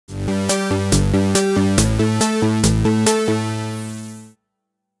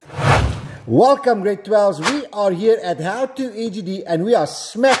Welcome grade 12s, we are here at HowToEGD and we are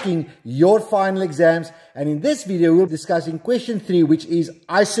smacking your final exams, and in this video we'll be discussing question 3, which is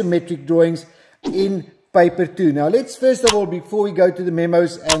isometric drawings in paper 2. Now let's first of all, before we go to the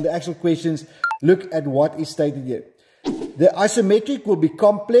memos and the actual questions, look at what is stated here. The isometric will be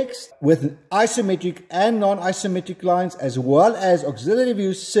complex with isometric and non-isometric lines as well as auxiliary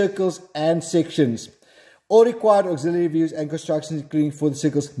views, circles and sections. All required auxiliary views and constructions, including for the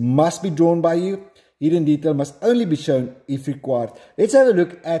circles, must be drawn by you. Hidden detail must only be shown if required. Let's have a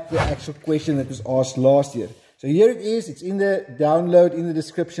look at the actual question that was asked last year. So here it is. It's in the download in the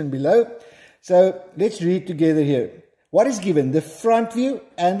description below. So let's read together here. What is given? The front view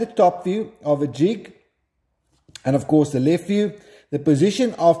and the top view of a jig. And of course the left view. The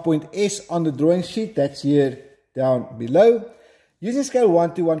position of point S on the drawing sheet. That's here down below. Using scale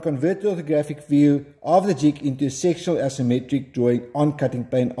 1 to 1, convert the orthographic view of the jig into a sectional isometric drawing on cutting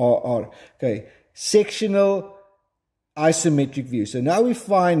plane RR. Okay, sectional isometric view. So now we're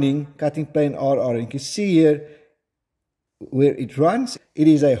finding cutting plane RR. And you can see here where it runs. It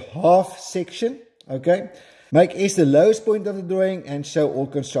is a half section. Okay, make S the lowest point of the drawing and show all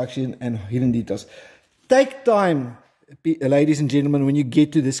construction and hidden details. Take time, ladies and gentlemen, when you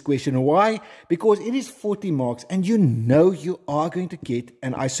get to this question. Why? Because it is 40 marks and you know you are going to get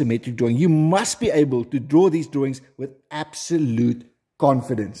an isometric drawing. You must be able to draw these drawings with absolute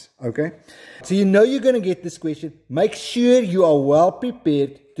confidence. Okay, so you know you're going to get this question. Make sure you are well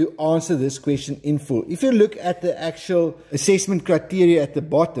prepared to answer this question in full. If you look at the actual assessment criteria at the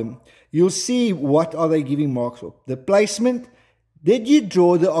bottom, you'll see what are they giving marks for. The placement. Did you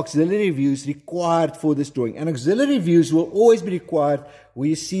draw the auxiliary views required for this drawing? And auxiliary views will always be required where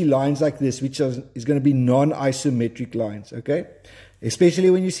you see lines like this, which is going to be non-isometric lines, okay?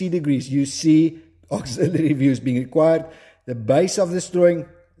 Especially when you see degrees, you see auxiliary views being required. The base of this drawing,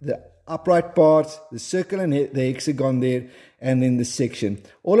 the upright parts, the circle and the hexagon there, and then the section.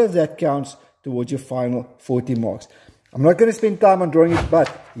 All of that counts towards your final 40 marks. I'm not going to spend time on drawing it,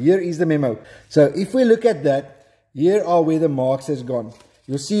 but here is the memo. So if we look at that, here are where the marks has gone.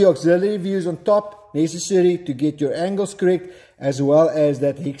 You'll see auxiliary views on top, necessary to get your angles correct, as well as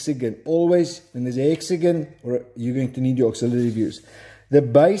that hexagon. Always, when there's a hexagon, you're going to need your auxiliary views. The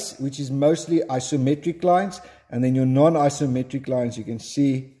base, which is mostly isometric lines, and then your non-isometric lines, you can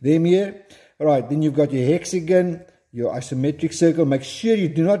see them here. All right, then you've got your hexagon, your isometric circle. Make sure you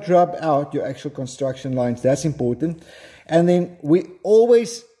do not rub out your actual construction lines. That's important. And then we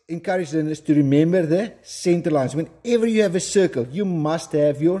always encourage learners to remember the center lines. Whenever you have a circle, you must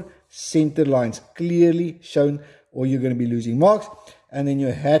have your center lines clearly shown or you're going to be losing marks. And then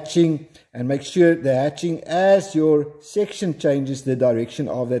your hatching, and make sure the hatching as your section changes, the direction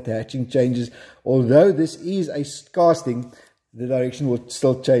of that hatching changes. Although this is a casting, the direction will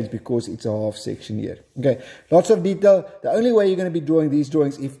still change because it's a half section here. Okay, lots of detail. The only way you're going to be drawing these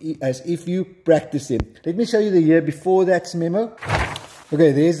drawings is if you practice them. Let me show you the year before that's memo.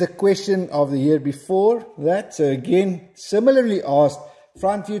 Okay, there's the question of the year before that. So again, similarly asked,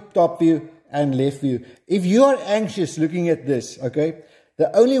 front view, top view, and left view. If you are anxious looking at this, okay,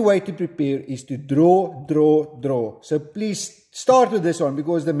 the only way to prepare is to draw, draw, draw. So please start with this one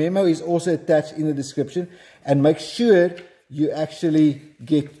because the memo is also attached in the description, and make sure you actually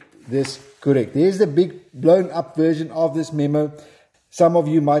get this correct. There's the big blown up version of this memo. Some of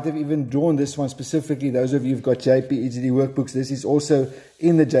you might have even drawn this one specifically. Those of you who've got JPEGD workbooks, this is also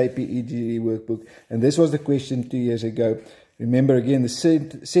in the JPEGD workbook. And this was the question 2 years ago. Remember again, the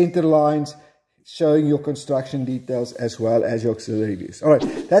center lines showing your construction details as well as your auxiliary views. All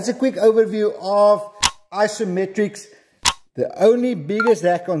right, that's a quick overview of isometrics. The only biggest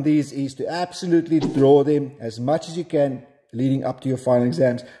hack on these is to absolutely draw them as much as you can leading up to your final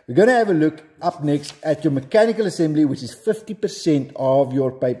exams. We're going to have a look up next at your mechanical assembly, which is 50% of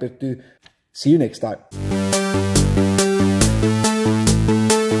your paper 2. See you next time.